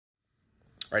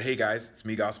All right, hey guys, it's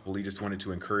me, Gospel Lee. Just wanted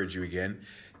to encourage you again.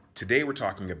 Today we're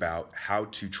talking about how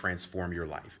to transform your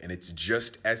life, and it's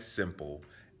just as simple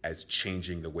as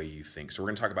changing the way you think. So we're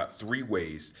going to talk about 3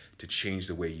 ways to change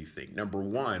the way you think. Number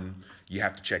 1, you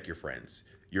have to check your friends.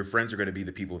 Your friends are going to be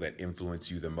the people that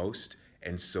influence you the most.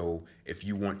 And so if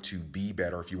you want to be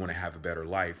better, if you want to have a better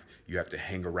life, you have to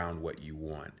hang around what you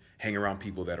want. Hang around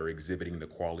people that are exhibiting the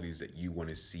qualities that you want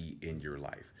to see in your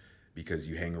life, because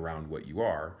you hang around what you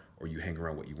are or you hang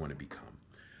around what you want to become.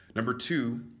 Number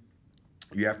 2,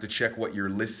 you have to check what you're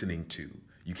listening to.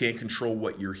 You can't control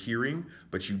what you're hearing,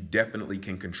 but you definitely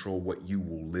can control what you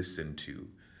will listen to.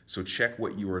 So check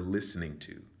what you are listening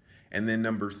to. And then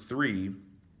number 3,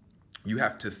 you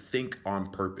have to think on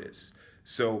purpose.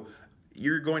 So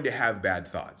you're going to have bad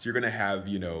thoughts. You're going to have,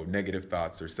 negative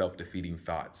thoughts or self-defeating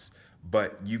thoughts,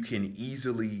 but you can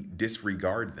easily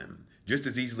disregard them just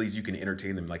as easily as you can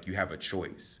entertain them. Like, you have a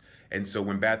choice. And so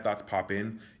when bad thoughts pop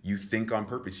in, you think on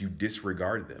purpose, you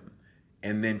disregard them.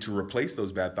 And then to replace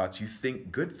those bad thoughts, you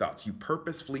think good thoughts. You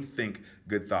purposefully think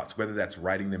good thoughts, whether that's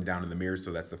writing them down in the mirror,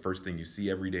 so that's the first thing you see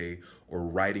every day, or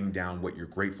writing down what you're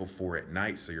grateful for at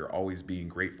night, so you're always being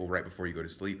grateful right before you go to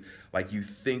sleep. Like, you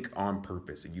think on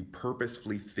purpose and you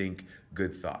purposefully think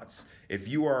good thoughts. If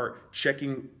you are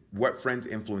checking what friends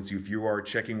influence you, if you are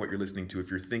checking what you're listening to, if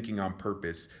you're thinking on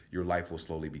purpose, your life will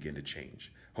slowly begin to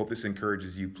change. Hope this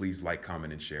encourages you. Please like,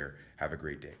 comment, and share. Have a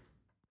great day.